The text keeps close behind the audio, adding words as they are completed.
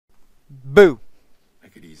Boo! I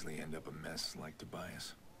could easily end up a mess like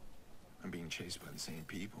Tobias. I'm being chased by the same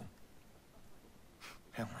people.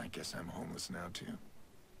 Hell, I guess I'm homeless now, too.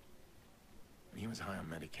 He was high on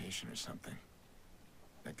medication or something.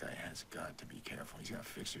 That guy has got to be careful. He's got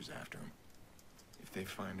fixers after him. If they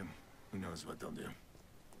find him, who knows what they'll do.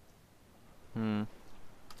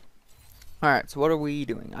 Alright, so what are we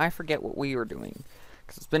doing? I forget what we were doing.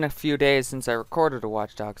 Because it's been a few days since I recorded a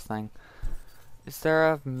Watch Dogs thing. Is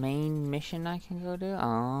there a main mission I can go do?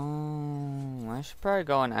 Oh, I should probably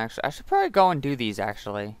go and do these,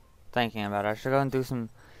 actually. Thinking about it. I should go and do some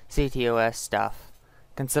ctOS stuff.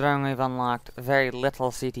 Considering we've unlocked very little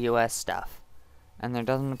ctOS stuff. And there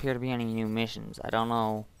doesn't appear to be any new missions. I don't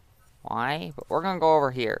know why, but we're gonna go over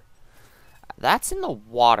here. That's in the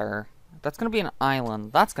water. That's gonna be an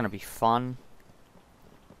island. That's gonna be fun.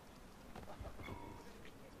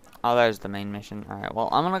 Oh, there's the main mission. Alright, well,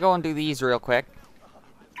 I'm gonna go and do these real quick.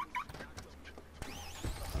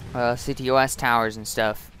 ctOS towers and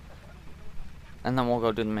stuff. And then we'll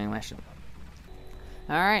go do the main mission.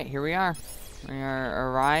 Alright, here we are. We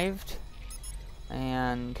are arrived.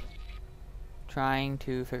 And trying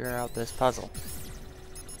to figure out this puzzle.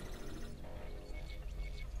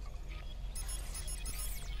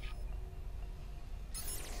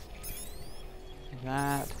 Like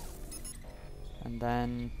that. And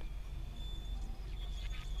then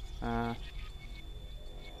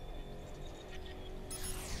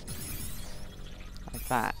like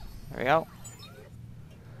that. There we go.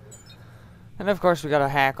 And of course we gotta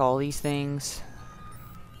hack all these things.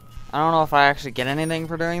 I don't know if I actually get anything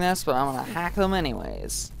for doing this, but I'm gonna hack them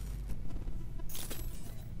anyways.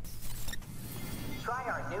 Try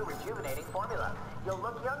our new rejuvenating formula. You'll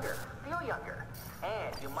look younger, feel younger,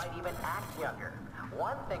 and you might even act younger.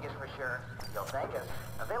 One thing is for sure, you'll thank us.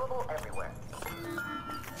 Available everywhere.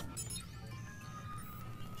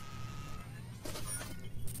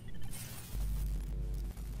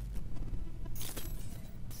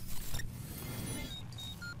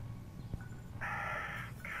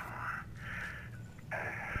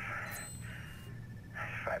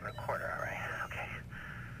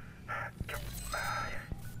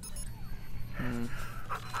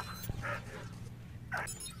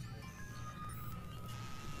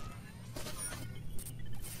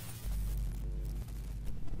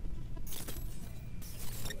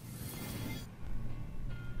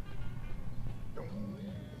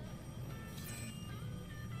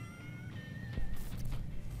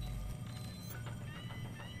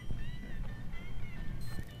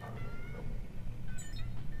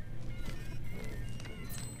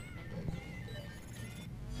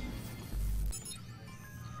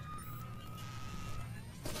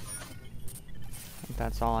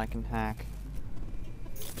 That's all I can hack.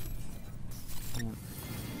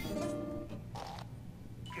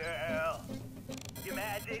 Girl, your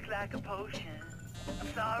magic like a potion.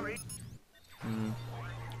 I'm sorry.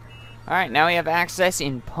 Alright, now we have access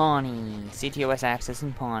in Pawnee. ctOS access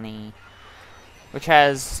in Pawnee. Which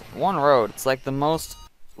has one road. It's like the most,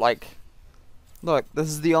 like... Look, this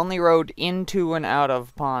is the only road into and out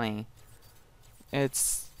of Pawnee.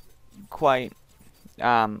 It's quite,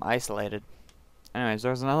 isolated. Anyways,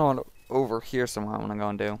 there's another one over here somewhere I want to go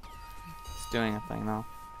and do. It's doing a thing, though.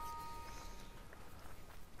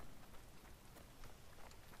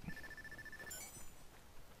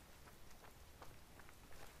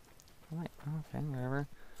 Right, okay, whatever.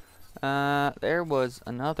 There was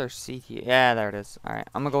another CT. Yeah, there it is. Alright,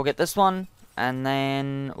 I'm gonna go get this one, and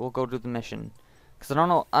then we'll go do the mission. Because I don't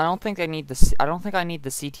know, I don't think I need the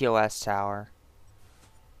ctOS tower.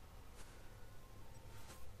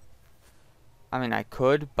 I mean, I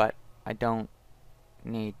could, but I don't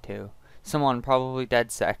need to. Someone probably dead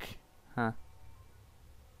sick. Huh.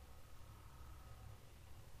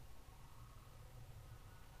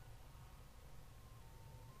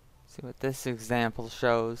 See what this example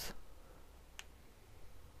shows.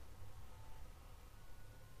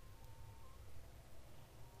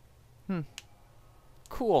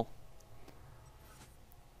 Cool.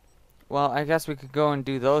 Well, I guess we could go and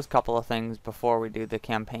do those couple of things before we do the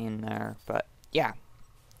campaign there, but yeah.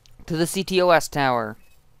 To the ctOS tower.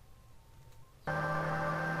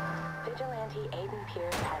 Vigilante Aiden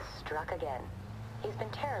Pierce has struck again. He's been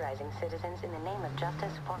terrorizing citizens in the name of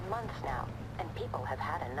justice for months now, and people have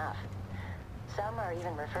had enough. Some are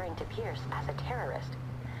even referring to Pierce as a terrorist.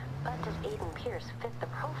 But does Aiden Pierce fit the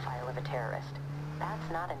profile of a terrorist?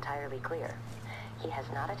 That's not entirely clear. He has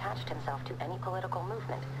not attached himself to any political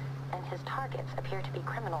movement, and his targets appear to be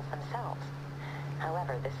criminals themselves.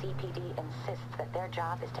 However, the CPD insists that their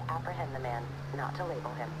job is to apprehend the man, not to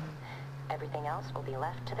label him. Everything else will be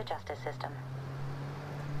left to the justice system.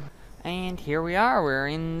 And here we are, we're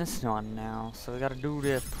in this one now. So we gotta do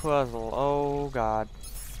the puzzle. Oh god.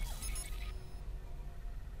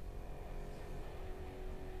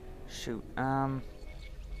 Shoot,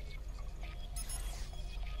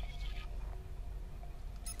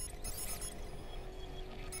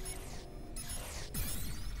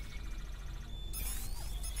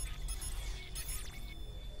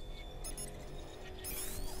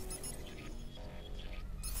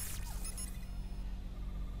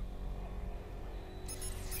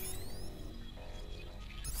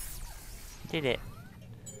 did it.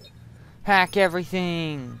 Hack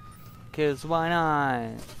everything! 'Cause why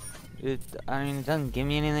not? I mean, it doesn't give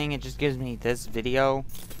me anything, it just gives me this video.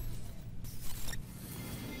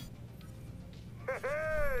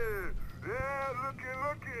 Hey! Yeah,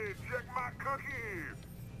 looky, check my cookies.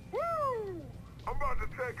 Woo! I'm about to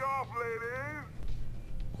take off, ladies.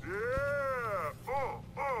 Yeah!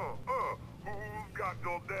 Who's got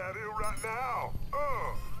your daddy right now?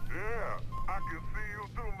 Yeah, I can see you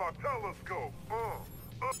through my telescope.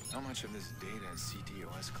 How much of this data is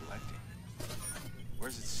ctOS collecting?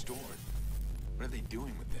 Where's it stored? What are they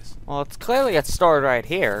doing with this? Well, it's clearly it's stored right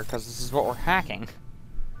here, because this is what we're hacking.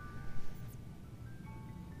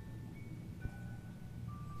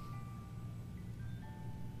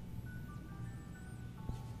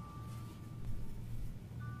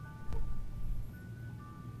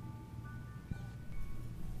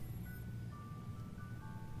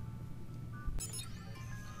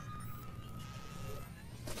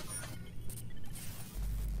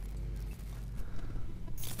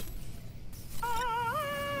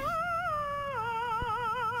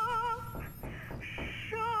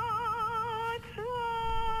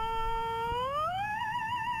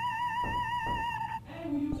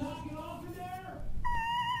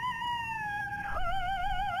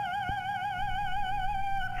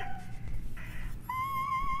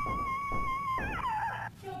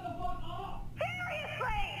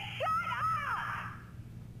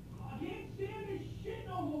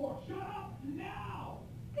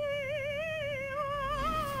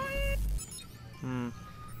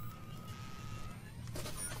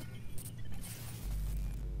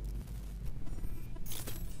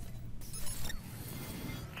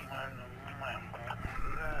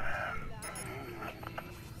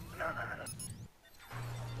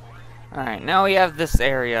 Alright, now we have this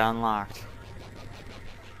area unlocked.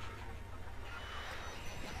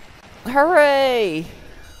 Hooray!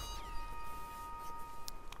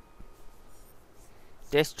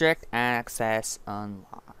 District access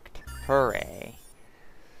unlocked. Hooray.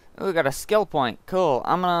 Oh, we got a skill point. Cool.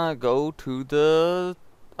 I'm gonna go to the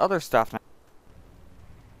other stuff now.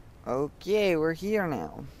 Okay, we're here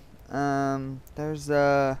now. There's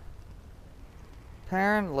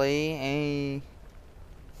apparently a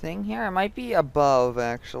thing here. It might be above,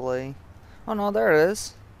 actually. Oh no, there it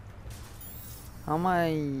is. How am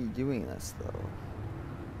I doing this, though?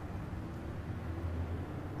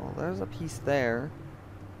 Well, there's a piece there.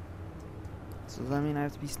 So does that mean I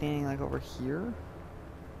have to be standing, like, over here?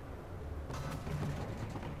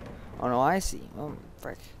 Oh no, I see. Oh,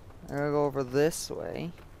 frick. I gotta go over this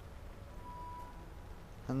way.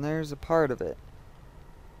 And there's a part of it.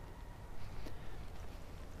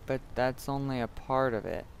 But that's only a part of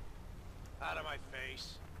it. Out of my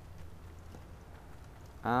face.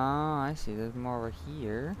 Oh, I see. There's more over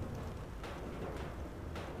here.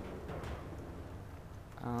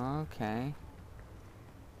 Okay.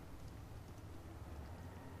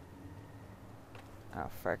 Oh,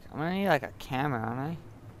 frick. I'm gonna need, like, a camera, aren't I?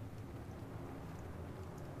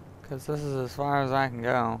 Because this is as far as I can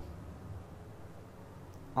go.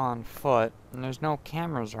 On foot. And there's no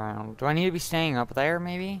cameras around. Do I need to be staying up there,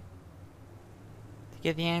 maybe? To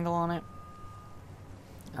get the angle on it?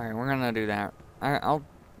 Alright, we're gonna do that.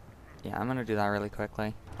 Yeah, I'm gonna do that really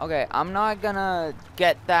quickly. Okay, I'm not gonna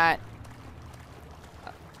get that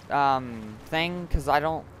thing, because I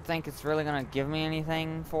don't think it's really gonna give me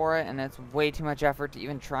anything for it, and it's way too much effort to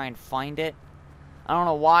even try and find it. I don't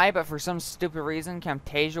know why, but for some stupid reason,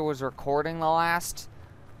 Camtasia was recording the last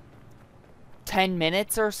 10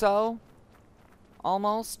 minutes or so.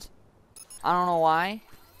 Almost. I don't know why.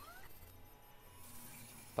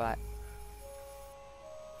 But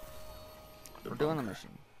we're doing the mission.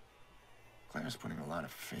 Claire's putting a lot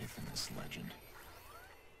of faith in this legend.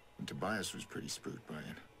 And Tobias was pretty spooked by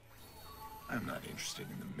it. I'm not interested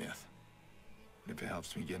in the myth. But if it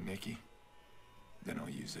helps me get Nikki, then I'll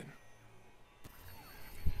use it.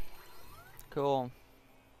 Cool.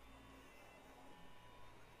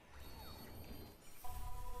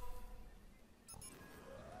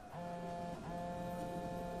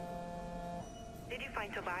 Did you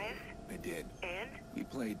find Tobias? I did. And? We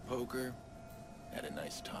played poker, had a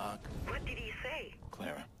nice talk. What did he say?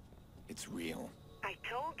 Clara, it's real. I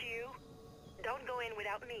told you. Don't go in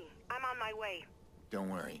without me. I'm on my way. Don't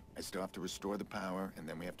worry. I still have to restore the power, and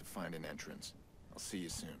then we have to find an entrance. I'll see you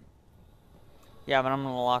soon. Yeah, but I'm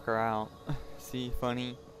gonna lock her out. See,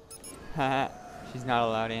 funny. She's not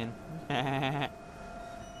allowed in.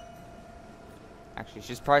 Actually,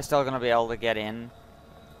 she's probably still gonna be able to get in.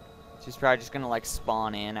 She's probably just gonna like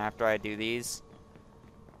spawn in after I do these.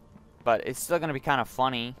 But it's still gonna be kind of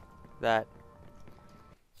funny that.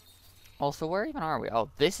 Also, where even are we? Oh,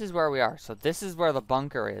 this is where we are. So this is where the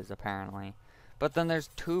bunker is, apparently. But then there's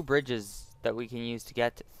 2 bridges that we can use to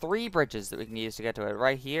get to, 3 bridges that we can use to get to it.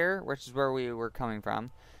 Right here, which is where we were coming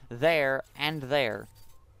from. There, and there.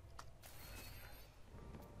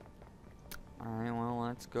 Alright, well,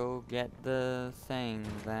 let's go get the thing,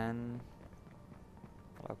 then.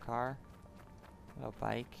 Hello, car. Hello,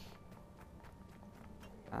 bike.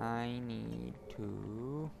 I need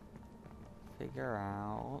to figure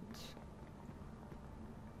out...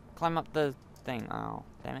 Climb up the thing. Oh,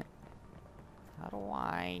 damn it. How do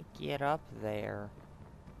I get up there?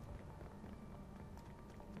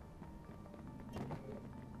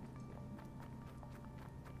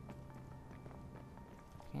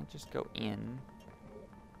 Can't just go in.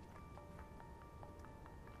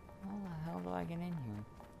 How the hell do I get in here?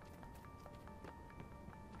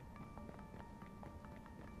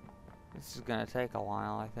 This is gonna take a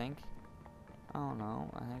while, I think. Oh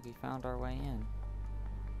no, I think we found our way in.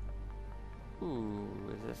 Ooh,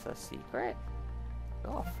 is this a secret?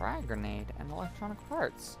 Oh, a frag grenade and electronic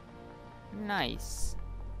parts. Nice.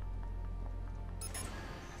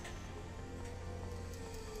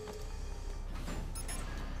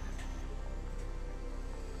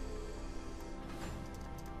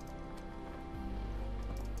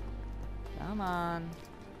 Come on.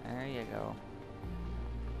 There you go.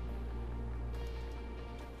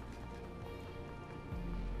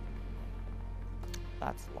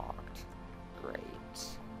 That's locked. Great.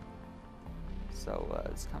 So,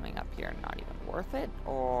 is coming up here not even worth it?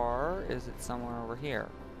 Or is it somewhere over here?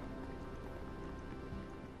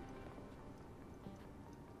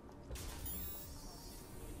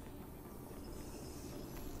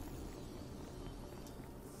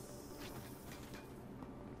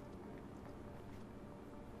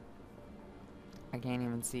 I can't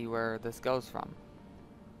even see where this goes from.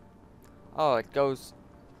 Oh, it goes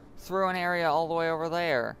through an area all the way over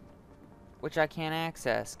there. Which I can't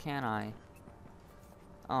access, can I?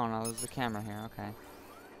 Oh no, there's the camera here, okay.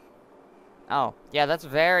 Oh, yeah, that's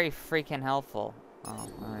very freaking helpful. Oh,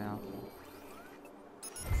 there we go.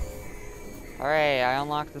 Hooray, I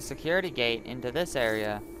unlocked the security gate into this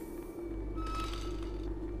area.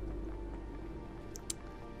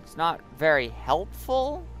 It's not very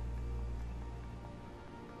helpful.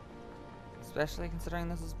 Especially considering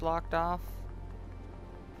this is blocked off.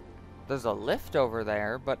 There's a lift over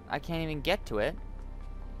there, but I can't even get to it.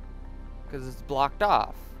 Because it's blocked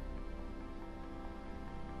off.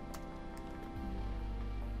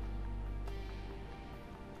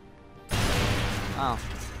 Oh.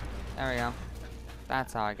 There we go.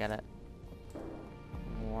 That's how I get it.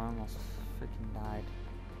 Oh, I almost freaking died.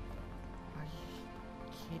 Are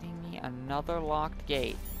you kidding me? Another locked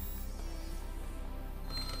gate.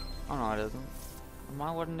 Oh no, it isn't. And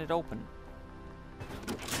why wouldn't it open?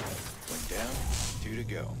 Went down, 2 to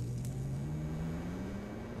go.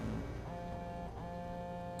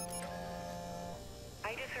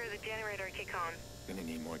 I just heard the generator kick on. Gonna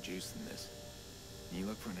need more juice than this. Can you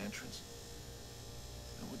look for an entrance?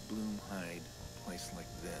 How would Bloom hide a place like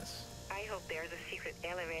this? I hope there's a secret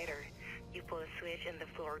elevator. You pull a switch and the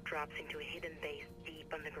floor drops into a hidden base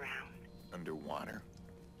deep underground. Underwater?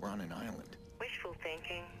 We're on an island. Wishful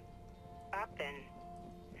thinking. Up then.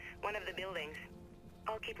 One of the buildings.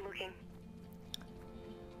 I'll keep looking.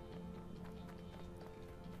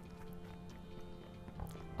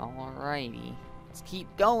 Alrighty. Let's keep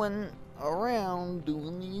going around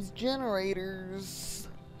doing these generators.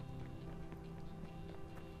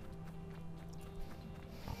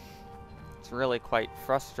 It's really quite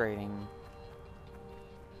frustrating.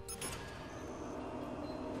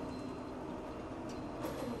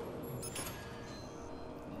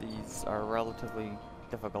 These are relatively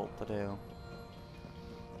difficult to do.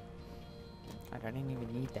 I didn't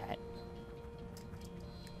even need that.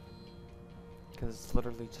 Because it's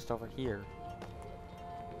literally just over here.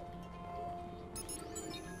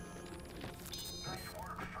 Nice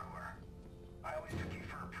work, Fowler. I always took you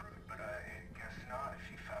for a prude, but I guess not if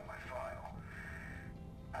you found my file.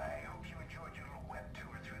 I hope you enjoyed your little web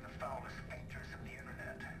tour through the foulest sphincters of the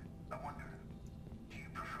internet. I wonder, do you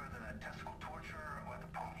prefer the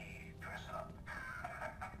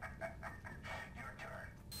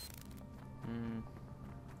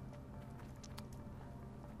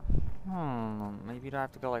no. Maybe you'd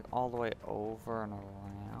have to go like all the way over and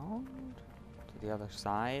around to the other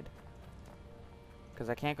side. Because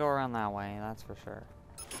I can't go around that way, that's for sure.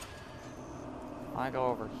 If I go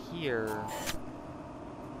over here...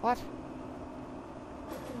 What?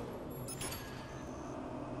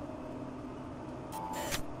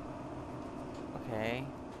 Okay.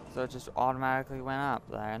 So it just automatically went up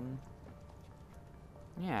then.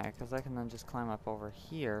 Yeah, because I can then just climb up over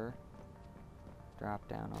here. Drop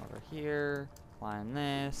down over here. Climb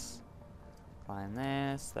this. Climb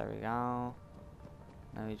this. There we go.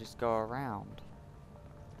 Then we just go around.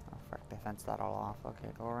 Oh, frick, they fenced that all off.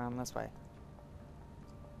 Okay, go around this way.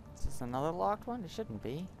 Is this another locked one? It shouldn't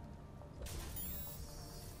be.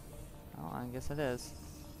 Oh, I guess it is.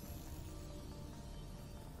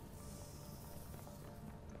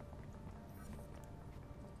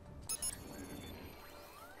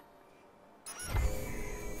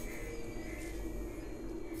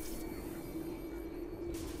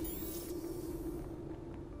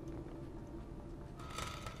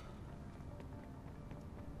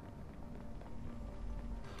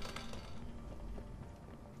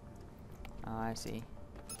 Oh, I see.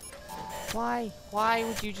 Why? Why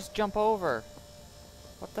would you just jump over?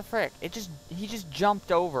 What the frick? He just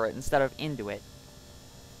jumped over it instead of into it.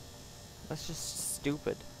 That's just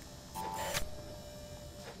stupid.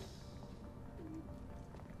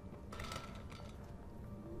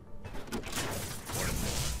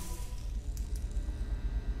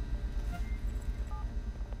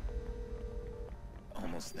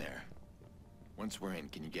 Almost there. Once we're in,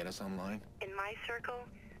 can you get us online? In my circle,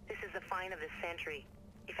 this is the find of the century.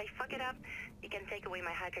 If I fuck it up, you can take away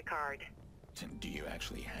my hacker card. Do you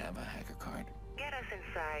actually have a hacker card? Get us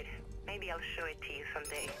inside. Maybe I'll show it to you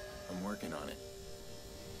someday. I'm working on it.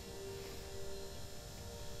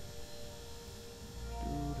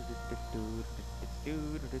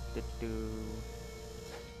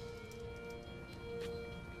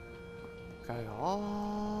 Gotta go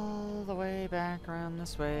all the way back around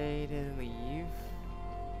this way to leave.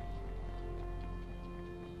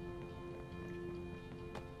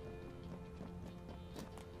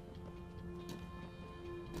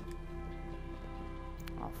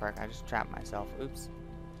 Oh frick, I just trapped myself. Oops.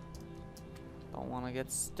 Don't want to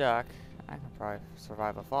get stuck. I can probably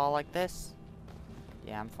survive a fall like this.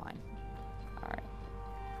 Yeah, I'm fine. Alright.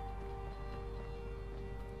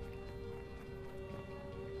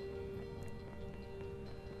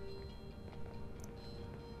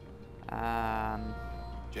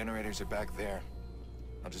 Generators are back there.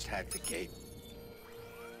 I'll just hack the gate.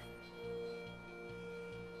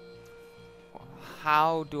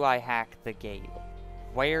 How do I hack the gate?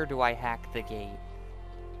 Where do I hack the gate?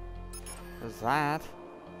 Is that?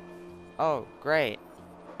 Oh, great.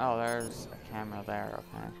 Oh, there's a camera there,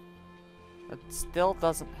 okay. That still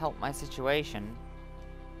doesn't help my situation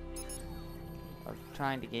of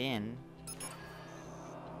trying to get in.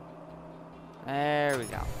 There we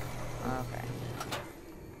go. Okay.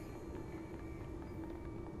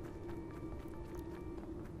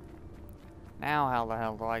 Now how the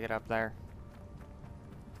hell do I get up there?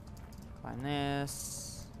 Climb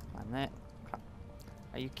this. Climb that.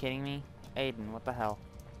 Are you kidding me? Aiden, what the hell?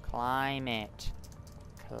 Climb it.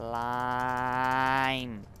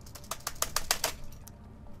 Climb.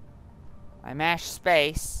 I mash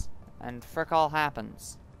space, and frick all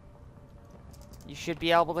happens. You should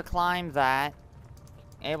be able to climb that.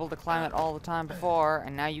 Able to climb it all the time before,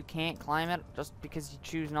 and now you can't climb it just because you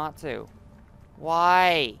choose not to.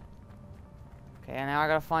 Why? Okay, now I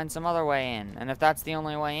gotta find some other way in. And if that's the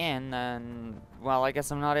only way in, then... well, I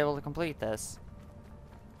guess I'm not able to complete this.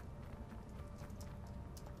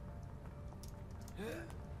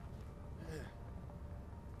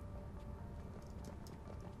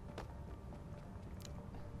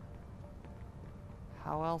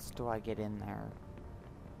 How else do I get in there?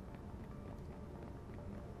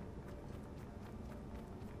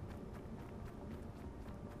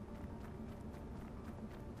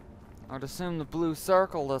 I would assume the blue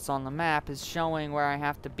circle that's on the map is showing where I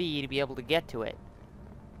have to be able to get to it.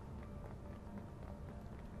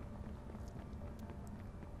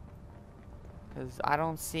 Because I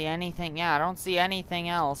don't see anything, yeah, I don't see anything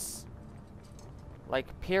else.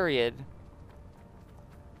 Like, period.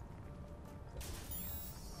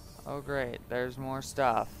 Oh great, there's more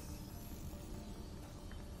stuff.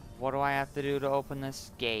 What do I have to do to open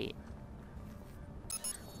this gate?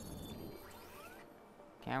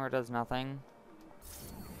 Camera does nothing.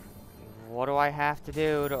 What do I have to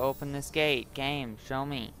do to open this gate? Game, show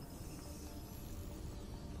me.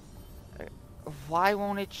 Why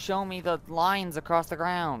won't it show me the lines across the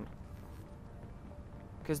ground?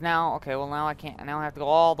 Because now, okay, well now I can't. Now I have to go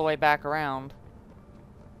all the way back around.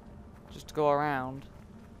 Just to go around.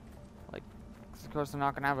 Like, 'cause of course I'm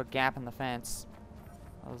not going to have a gap in the fence.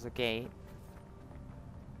 That was a gate.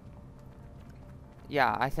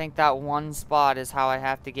 Yeah, I think that one spot is how I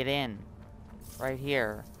have to get in. Right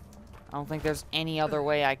here. I don't think there's any other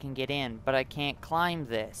way I can get in, but I can't climb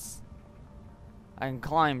this. I can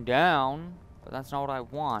climb down, but that's not what I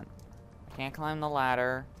want. I can't climb the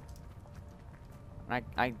ladder. And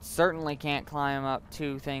I certainly can't climb up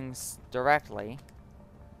two things directly.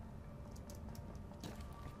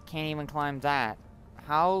 Can't even climb that.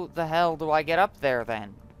 How the hell do I get up there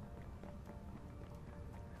then?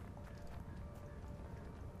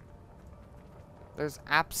 There's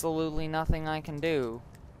absolutely nothing I can do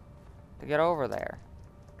to get over there.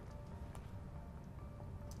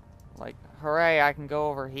 Like, hooray, I can go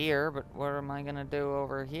over here, but what am I gonna do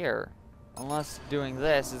over here? Unless doing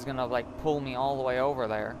this is gonna, like, pull me all the way over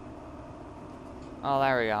there. Oh,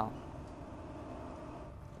 there we go.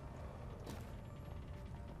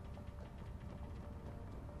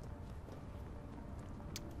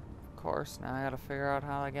 Of course, now I gotta figure out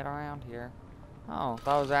how to get around here. Oh,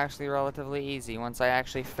 that was actually relatively easy once I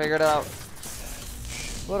actually figured out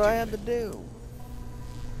what I had to do.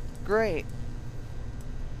 Great.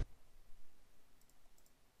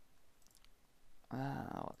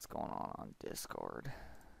 What's going on Discord?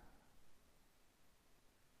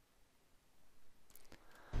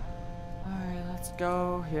 Alright, let's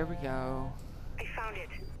go. Here we go. I found it.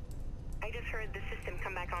 I just heard the system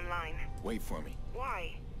come back online. Wait for me,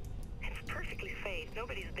 Why? It's perfectly safe.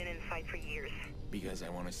 Nobody's been inside for years. because I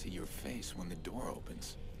want to see your face when the door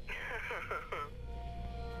opens.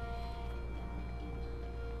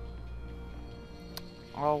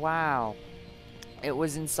 Oh, wow. It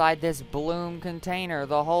was inside this bloom container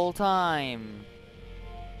the whole time.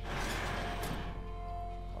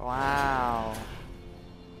 Wow.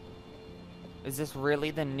 Is this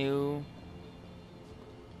really the new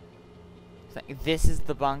thing? This is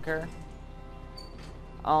the bunker?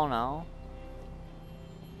 Oh no.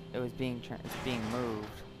 It was being it's being moved.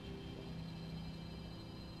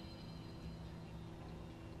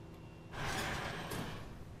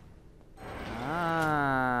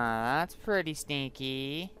 Ah, that's pretty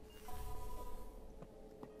sneaky.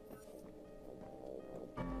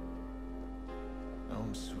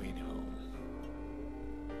 Home sweet home.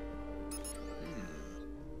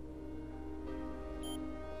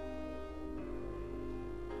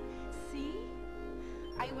 See?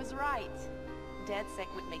 I was right. DedSec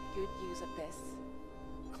would make good use of this.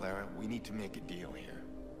 Clara, we need to make a deal here.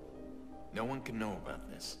 No one can know about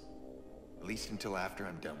this. At least until after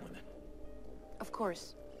I'm done with it. Of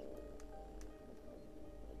course.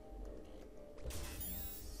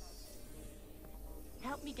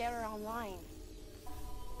 Help me get her online.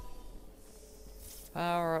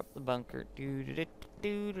 Power up the bunker. Do do do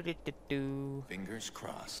do do do do. Fingers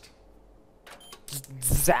crossed.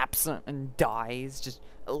 Zaps and dies. Just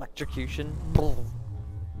electrocution.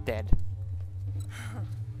 Dead.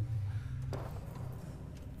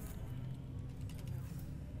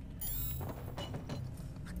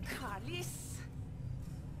 Kalis.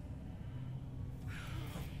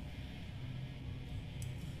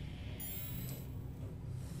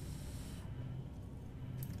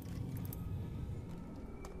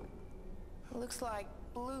 Looks like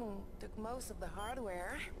Bloom took most of the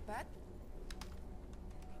hardware, but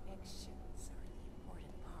connections are the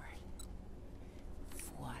important part.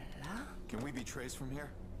 Voila. Can we be traced from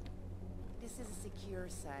here? This is a secure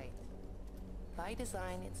site. By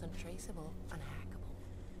design, it's untraceable, unhackable.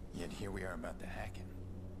 Yet here we are about to hack it.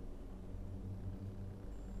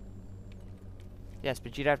 Yes,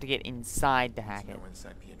 but you'd have to get inside to hack Do you it. know where this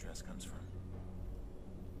IP address comes from?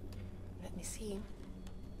 Let me see.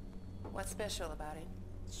 What's special about it?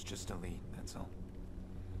 It's just a lead, that's all.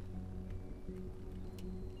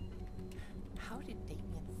 How did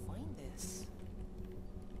Damien find this?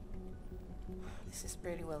 This is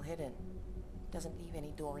pretty well hidden. Doesn't leave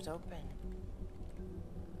any doors open.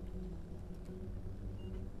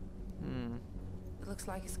 It looks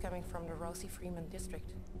like it's coming from the Rosie Freeman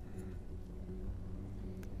district.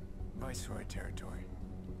 Viceroy territory.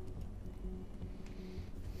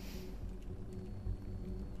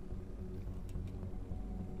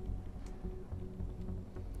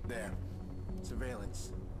 There.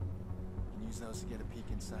 Surveillance. Can use those to get a peek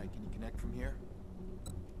inside. Can you connect from here?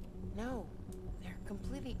 No, they're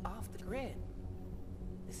completely off the grid.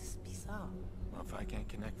 This is bizarre. Well, if I can't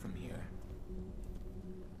connect from here,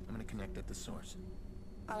 I'm gonna connect at the source.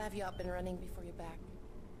 I'll have you up and running before you're back.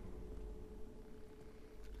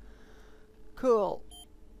 Cool.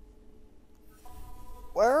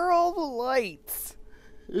 Where are all the lights?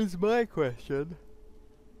 Is my question.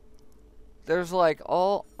 There's like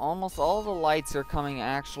almost all the lights are coming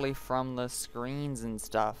actually from the screens and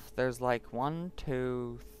stuff. There's like 1,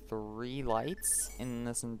 2, 3 lights in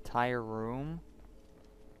this entire room.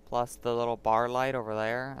 Plus the little bar light over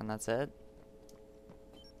there, and that's it.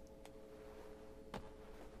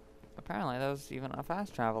 Apparently there's even a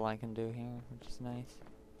fast travel I can do here, which is nice.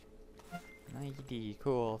 90,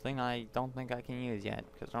 cool. Thing I don't think I can use yet,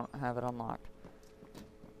 because I don't have it unlocked.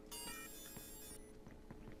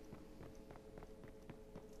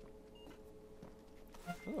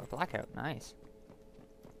 Ooh, a blackout, nice.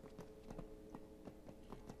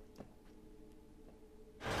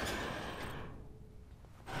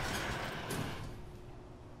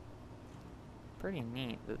 Pretty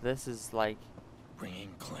neat that this is like... Bringing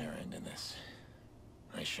Claire into this.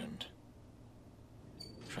 I shouldn't.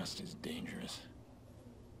 Trust is dangerous.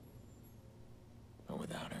 But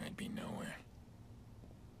without her, I'd be nowhere.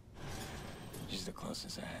 She's the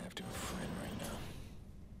closest I have to a friend right now.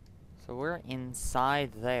 So we're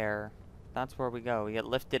inside there. That's where we go. We get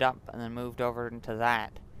lifted up and then moved over into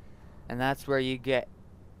that. And that's where you get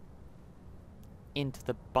into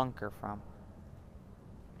the bunker from.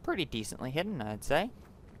 Pretty decently hidden, I'd say.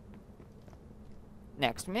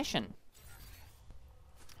 Next mission.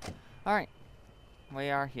 Alright. We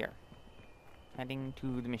are here. Heading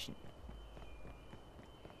to the mission.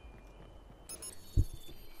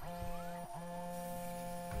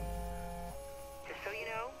 Just so you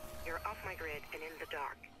know, you're off my grid and in the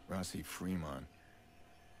dark. Rossi Fremont.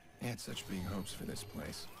 They had such big hopes for this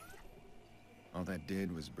place. All that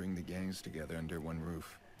did was bring the gangs together under one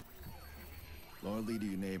roof. Loyalty to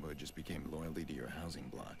your neighborhood just became loyalty to your housing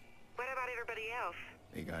block. What about everybody else?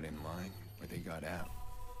 They got in line, or they got out.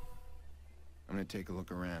 I'm gonna take a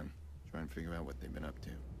look around, try and figure out what they've been up to.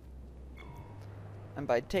 And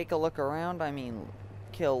by take a look around, I mean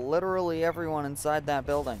kill literally everyone inside that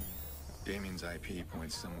building. Damien's IP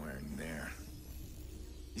points somewhere in there.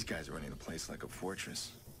 These guys are running the place like a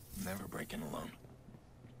fortress. Never breaking alone.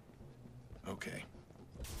 Okay.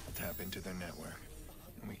 I'll tap into their network,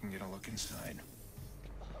 and we can get a look inside.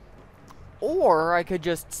 Or I could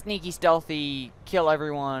just sneaky stealthy kill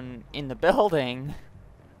everyone in the building,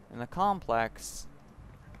 in the complex.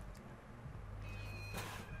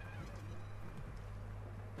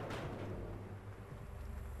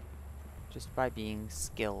 Just by being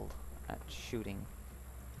skilled at shooting.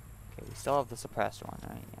 Okay, we still have the suppressed one,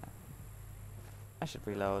 right? Yeah. I should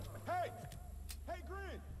reload. Hey! Hey,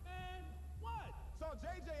 Grin! Man, what? Saw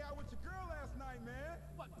JJ out with your girl last night, man.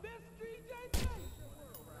 What, this JJ?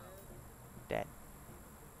 Dead.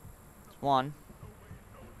 There's one.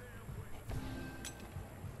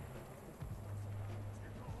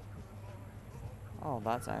 Oh,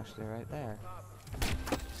 that's actually right there.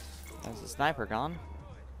 There's a sniper gun.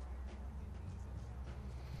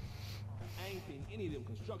 I ain't seen any of them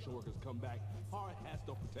construction workers come back. Hard hats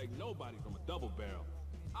don't protect nobody from a double barrel.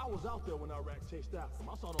 I was out there when our rat chased after him.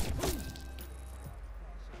 I saw them.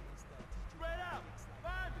 Spread out!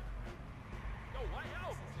 Find it! Yo, white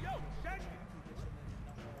out! Yo, check it!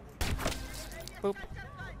 Boop.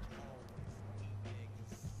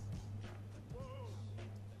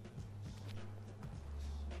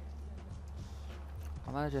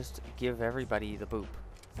 I'm gonna just give everybody the boop.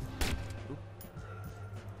 Boop.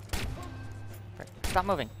 Okay, stop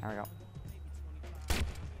moving. There we go.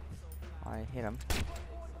 I hit him.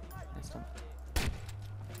 Missed him.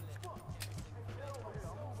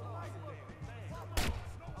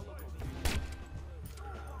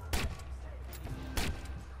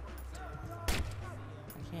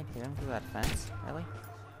 I can't hit him through that fence, really?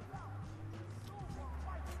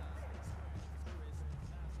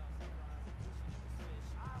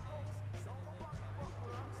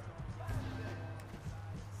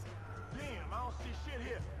 Damn, I don't see shit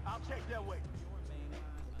here. I'll check that way.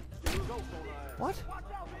 What?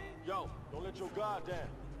 Yo, don't let your guard down.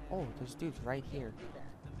 Oh, there's dudes right here.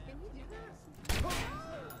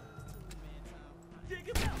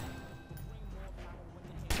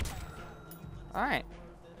 Alright.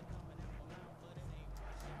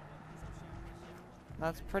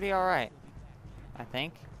 That's pretty alright, I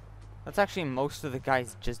think. That's actually most of the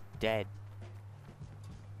guys just dead.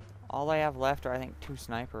 All I have left are, I think, 2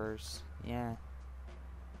 snipers. Yeah.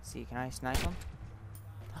 Let's see, can I snipe him?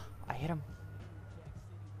 I hit him.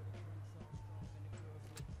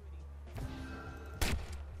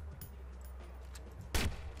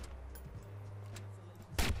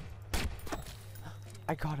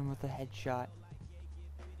 I got him with a headshot.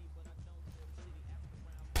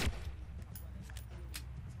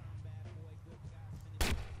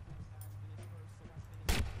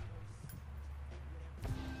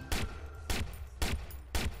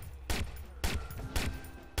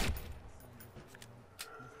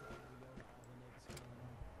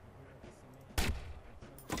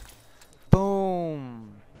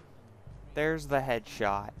 There's the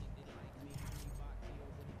headshot.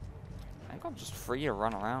 I think I'm just free to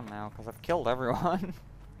run around now because I've killed everyone.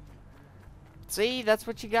 See, that's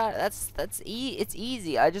what you got. It's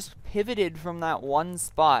easy. I just pivoted from that one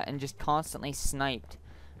spot and just constantly sniped,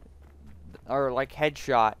 or like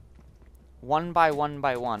headshot, one by one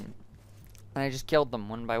by one, and I just killed them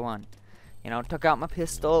one by one. You know, took out my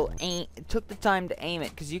pistol, took the time to aim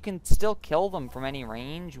it, because you can still kill them from any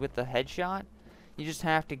range with the headshot. You just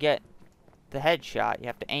have to get the headshot. You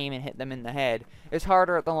have to aim and hit them in the head. It's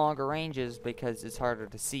harder at the longer ranges because it's harder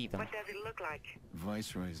to see them. What does it look like?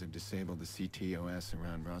 Viceroys have disabled the ctOS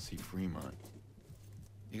around Rossi Fremont.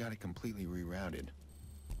 They got it completely rerouted.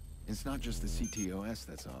 It's not just the ctOS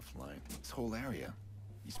that's offline. This whole area.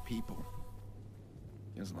 These people.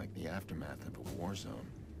 Feels like the aftermath of a war zone.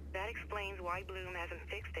 That explains why Bloom hasn't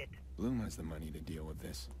fixed it. Bloom has the money to deal with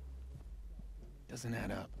this. Doesn't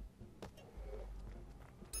add up.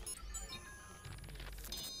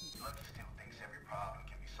 Lucky still thinks every problem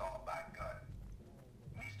can be solved by a gun.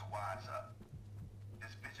 Needs to wise up.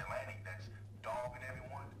 This vigilante that's dogging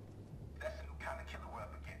everyone, that's the new kind of killer we're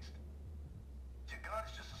up against. Your gun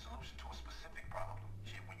is just a solution to a specific problem.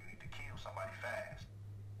 Shit, when you need to kill somebody fast.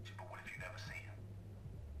 Shit, but what if you never see him?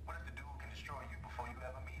 What if the dude can destroy you before you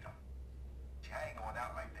ever meet him? See, I ain't going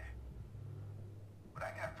out like that. But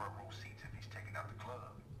I got front row seats if he's taking out the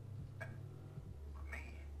club. But me,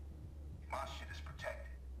 my shit is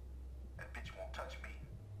protected. That bitch won't touch me.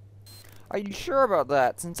 Are you sure about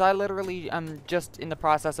that? Since I literally am just in the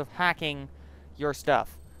process of hacking your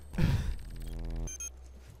stuff.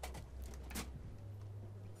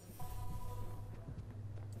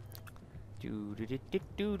 Do do do do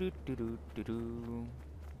do do do do do.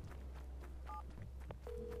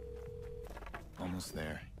 Almost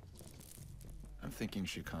there. I'm thinking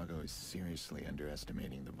Chicago is seriously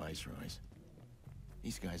underestimating the Viceroys.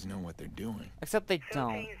 These guys know what they're doing. Except they So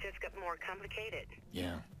don't. things just got more complicated.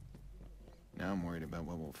 Yeah. Now I'm worried about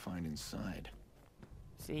what we'll find inside.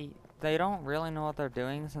 See, they don't really know what they're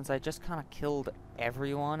doing since I just kind of killed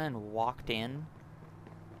everyone and walked in.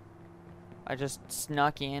 I just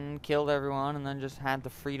snuck in, killed everyone, and then just had the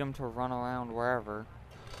freedom to run around wherever.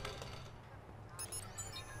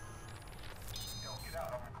 Yo, get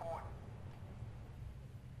out, I'm recording.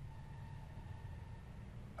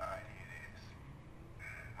 Alright, here it is.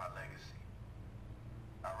 My legacy.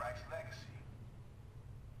 Iraq's legacy.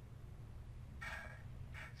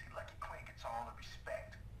 See, Lucky Quinn gets all the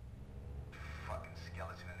respect. Fucking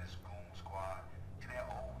skeleton in this goon squad. See, they're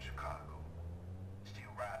old Chicago.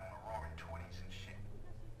 Still riding on the roaring 20s and shit.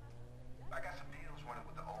 I got some deals running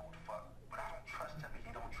with the old fuck, but I don't trust him and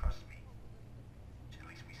he don't trust me. At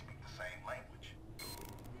least we speak the same language.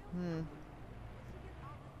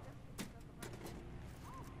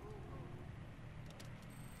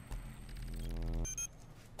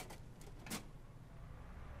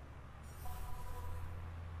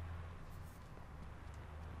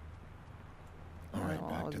 Alright, Oh, that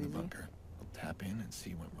back was to the easy. bunker. We'll tap in and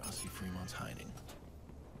see what Rossi Fremont's hiding.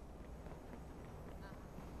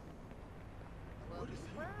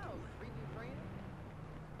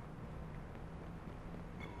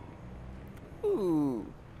 Ooh.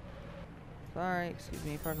 Sorry, excuse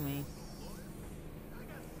me, pardon me.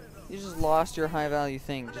 You just lost your high value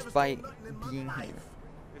thing just by being here.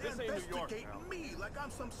 This ain't New York Investigate now. me like I'm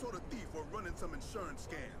some sort of thief or running some insurance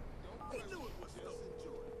scam. He knew it was stolen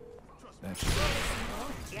jewelry. Trust me. That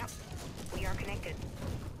should Yep, we are connected.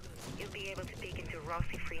 You'll be able to peek into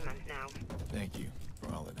Rossi Fremont now. Thank you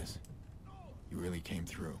for all of this. You really came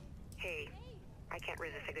through. Hey, I can't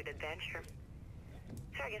resist a good adventure.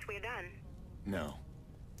 So I guess we're done. No.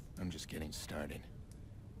 I'm just getting started.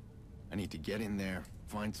 I need to get in there,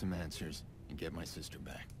 find some answers, and get my sister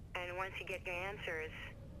back. And once you get your answers,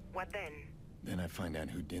 what then? Then I find out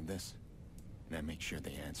who did this, and I make sure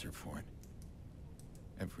they answer for it.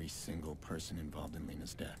 Every single person involved in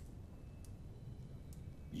Lena's death.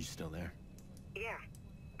 You still there? Yeah,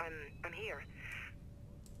 I'm here.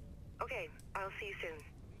 Okay, I'll see you soon.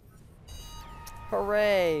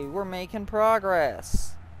 Hooray! We're making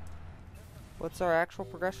progress. What's our actual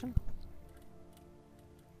progression?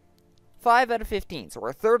 5 out of 15, so we're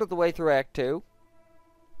a third of the way through Act 2.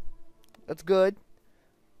 That's good.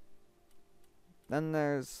 Then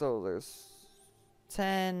there's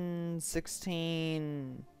 10,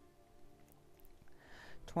 16,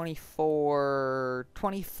 24,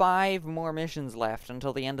 25 more missions left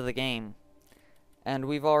until the end of the game. And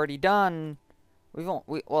we've already done,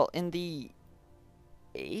 well, in the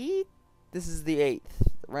 8th? This is the 8th,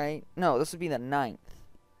 right? No, this would be the 9th.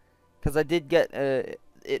 Because I did get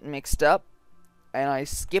it mixed up. and I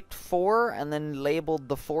skipped 4 and then labeled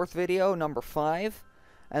the 4th video number 5,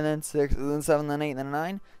 and then 6, and then 7, then 8, and then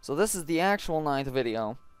 9. So this is the actual 9th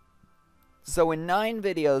video. So in 9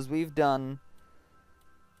 videos, we've done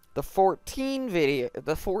the 14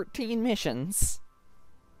 missions.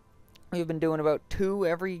 We've been doing about 2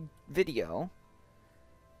 every video.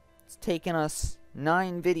 It's taken us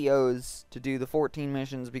 9 videos to do the 14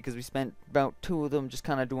 missions because we spent about 2 of them just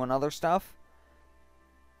kind of doing other stuff.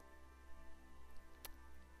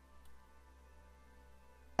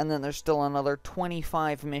 And then there's still another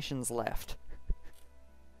 25 missions left.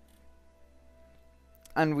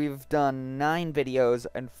 And we've done 9 videos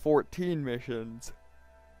and 14 missions.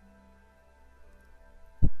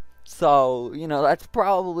 So, you know, that's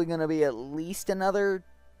probably going to be at least another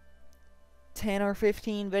 10 or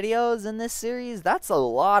 15 videos in this series. That's a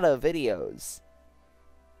lot of videos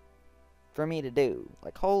for me to do.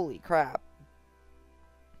 Like, holy crap.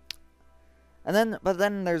 And then, but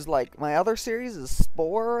then there's like, my other series is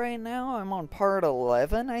Spore right now. I'm on part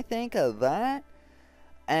 11, I think, of that.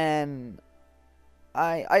 And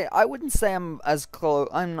I wouldn't say I'm as close,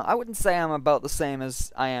 I wouldn't say I'm about the same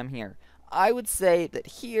as I am here. I would say that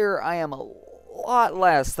here I am a lot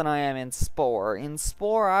less than I am in Spore. In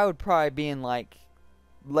Spore, I would probably be in like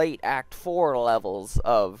late Act 4 levels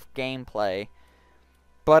of gameplay.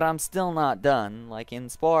 But I'm still not done. Like in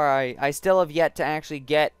Spore, I still have yet to actually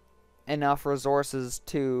get enough resources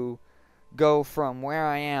to go from where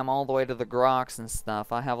I am all the way to the Groks and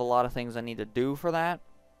stuff. I have a lot of things I need to do for that.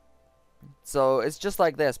 So it's just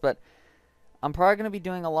like this, but I'm probably going to be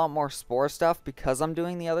doing a lot more Spore stuff because I'm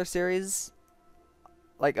doing the other series.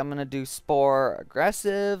 Like, I'm going to do Spore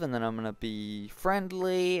aggressive, and then I'm going to be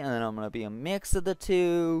friendly, and then I'm going to be a mix of the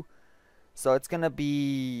two. So it's going to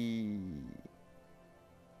be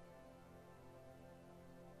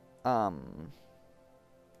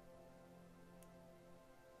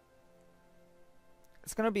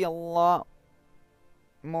it's going to be a lot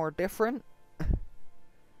more different.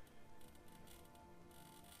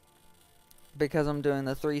 Because I'm doing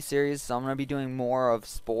the 3 series, so I'm going to be doing more of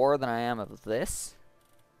Spore than I am of this.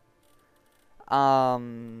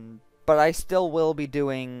 But I still will be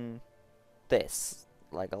doing this,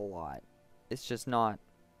 like, a lot. It's just not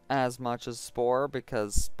as much as Spore,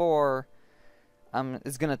 because Spore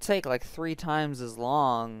is going to take like 3 times as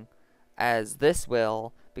long as this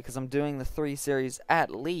will, because I'm doing the 3 series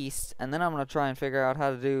at least, and then I'm going to try and figure out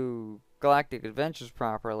how to do Galactic Adventures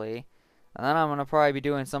properly. And then I'm going to probably be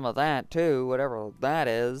doing some of that too, whatever that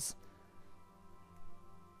is.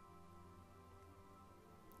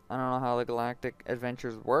 I don't know how the Galactic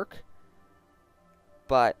Adventures work,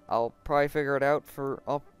 but I'll probably figure it out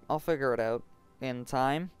I'll figure it out in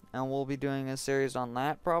time, and we'll be doing a series on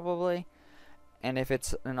that probably. And if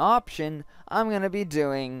it's an option, I'm going to be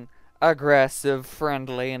doing aggressive,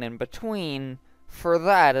 friendly, and in between for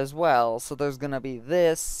that as well. So there's going to be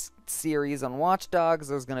this series on Watch Dogs,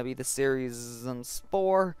 there's going to be the series on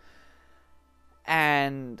Spore,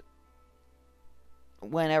 and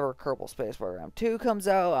whenever Kerbal Space Program 2 comes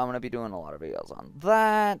out, I'm going to be doing a lot of videos on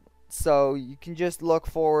that. So you can just look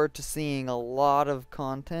forward to seeing a lot of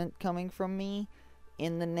content coming from me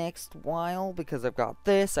in the next while, because I've got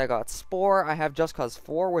this, I got Spore, I have Just Cause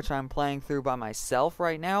 4, which I'm playing through by myself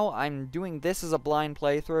right now. I'm doing this as a blind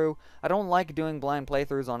playthrough. I don't like doing blind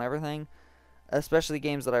playthroughs on everything, especially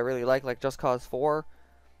games that I really like Just Cause 4.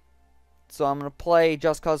 So I'm going to play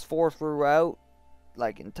Just Cause 4 throughout,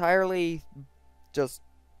 like entirely, just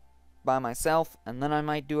by myself, and then I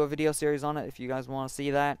might do a video series on it if you guys want to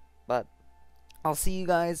see that. But I'll see you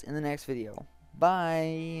guys in the next video.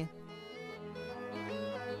 Bye!